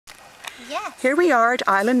Yes. Here we are at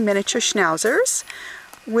Island Miniature Schnauzers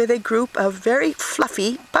with a group of very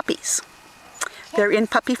fluffy puppies. Yes. They're in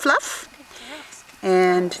puppy fluff.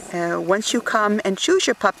 And once you come and choose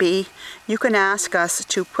your puppy, you can ask us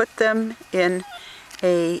to put them in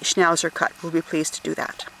a Schnauzer cut. We'll be pleased to do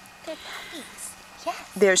that. Good puppies. Yes.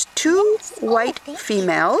 There's two Yes. white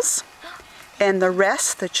females, and the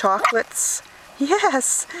rest, the chocolates,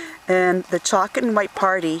 yes, and the chocolate and white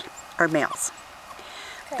party are males.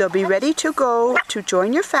 Good They'll be ready to go to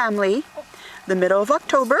join your family the middle of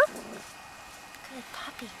October. Good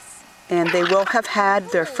puppies. And they will have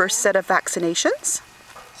had their first set of vaccinations.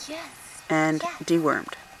 Yes. And Yes.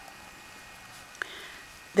 dewormed.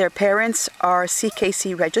 Their parents are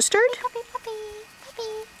CKC registered. Puppy, puppy,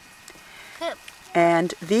 puppy. Good.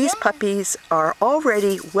 And these puppies are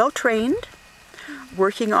already well trained,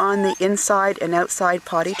 working on the inside and outside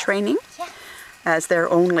potty training, as they're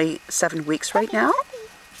only 7 weeks right now.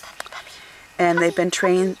 And they've been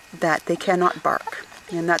trained that they cannot bark.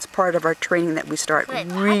 And that's part of our training that we start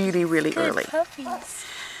really, really early.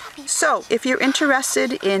 So if you're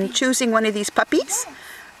interested in choosing one of these puppies,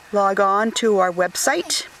 log on to our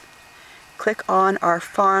website, click on our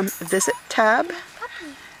Farm Visit tab,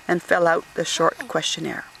 and fill out the short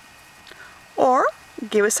questionnaire. Or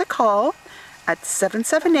give us a call at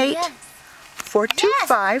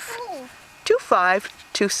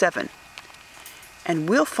 778-425-2527. And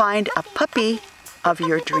we'll find a puppy of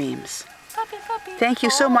your dreams. Thank you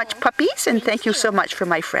so much, puppies, and thank you so much for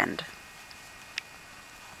my friend.